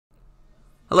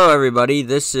Hello everybody,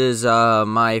 this is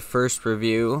my first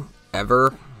review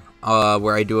ever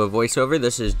where I do a voiceover.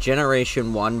 This is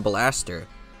Generation 1 Blaster.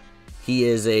 He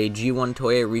is a G1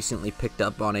 toy I recently picked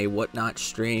up on a Whatnot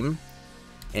stream,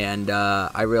 and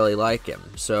I really like him.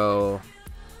 So,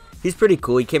 he's pretty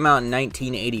cool. He came out in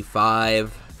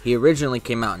 1985. He originally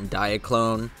came out in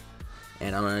Diaclone,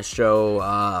 and I'm going to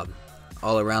show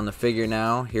all around the figure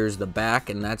now. Here's the back,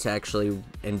 and that's actually,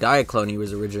 in Diaclone he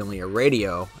was originally a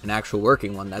radio, an actual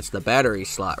working one. That's the battery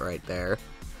slot right there.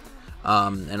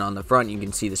 And on the front you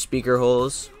can see the speaker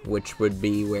holes, which would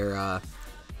be where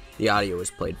the audio is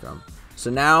played from.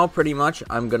 So now pretty much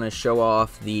I'm going to show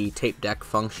off the tape deck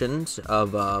functions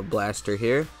of Blaster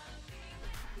here.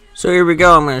 So here we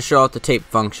go, I'm going to show off the tape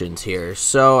functions here.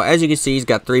 So as you can see, he's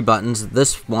got 3 buttons.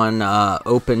 This one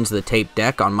opens the tape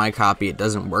deck. On my copy it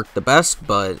doesn't work the best,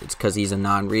 but it's because he's a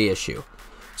non-reissue.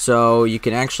 So you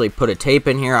can actually put a tape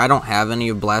in here. I don't have any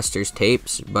of Blaster's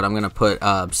tapes, but I'm going to put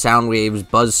Soundwave's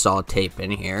Buzzsaw tape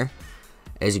in here.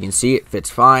 As you can see, it fits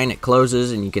fine, it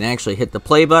closes, and you can actually hit the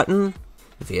play button.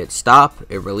 If you hit stop,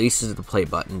 it releases the play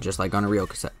button, just like on a real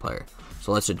cassette player.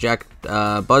 So let's eject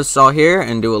Buzzsaw here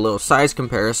and do a little size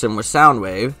comparison with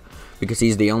Soundwave, because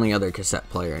he's the only other cassette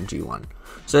player in G1.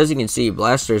 So as you can see,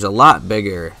 Blaster's a lot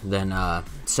bigger than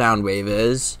Soundwave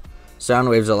is.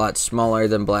 Soundwave's a lot smaller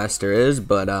than Blaster is,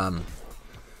 but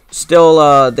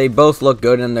still they both look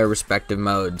good in their respective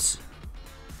modes.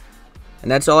 And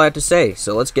that's all I have to say.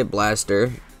 So let's get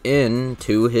Blaster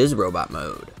into his robot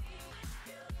mode.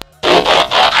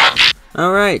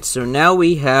 Alright, so now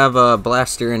we have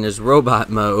Blaster in his robot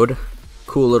mode.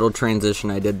 Cool little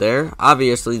transition I did there.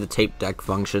 Obviously the tape deck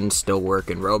functions still work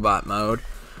in robot mode.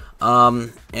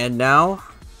 And now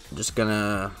I'm just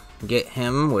gonna get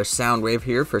him with Soundwave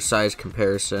here for size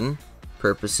comparison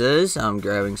purposes. I'm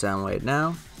grabbing Soundwave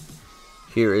now.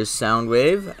 Here is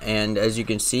Soundwave, and as you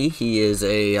can see, he is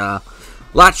a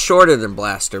lot shorter than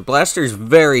Blaster. Blaster's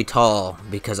very tall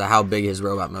because of how big his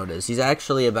robot mode is. He's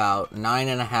actually about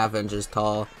 9.5 inches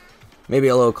tall, maybe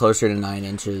a little closer to 9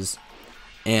 inches.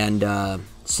 And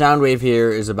Soundwave here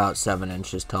is about 7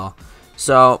 inches tall.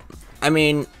 So, I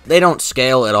mean, they don't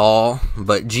scale at all,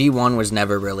 but G1 was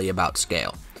never really about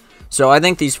scale. So I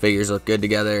think these figures look good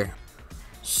together.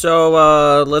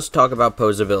 So let's talk about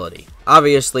posability.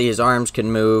 Obviously his arms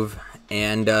can move,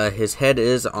 and his head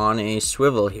is on a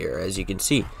swivel here, as you can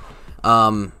see.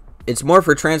 It's more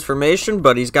for transformation,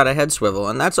 but he's got a head swivel,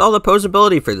 and that's all the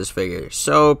posability for this figure.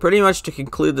 So pretty much to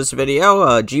conclude this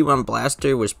video, G1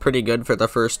 Blaster was pretty good for the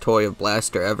first toy of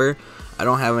Blaster ever. I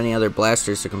don't have any other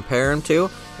Blasters to compare him to.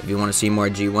 If you want to see more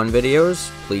G1 videos,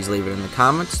 please leave it in the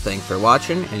comments. Thanks for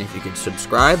watching, and if you could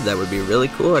subscribe, that would be really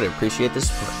cool. I'd appreciate the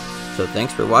support. So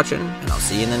thanks for watching, and I'll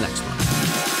see you in the next one.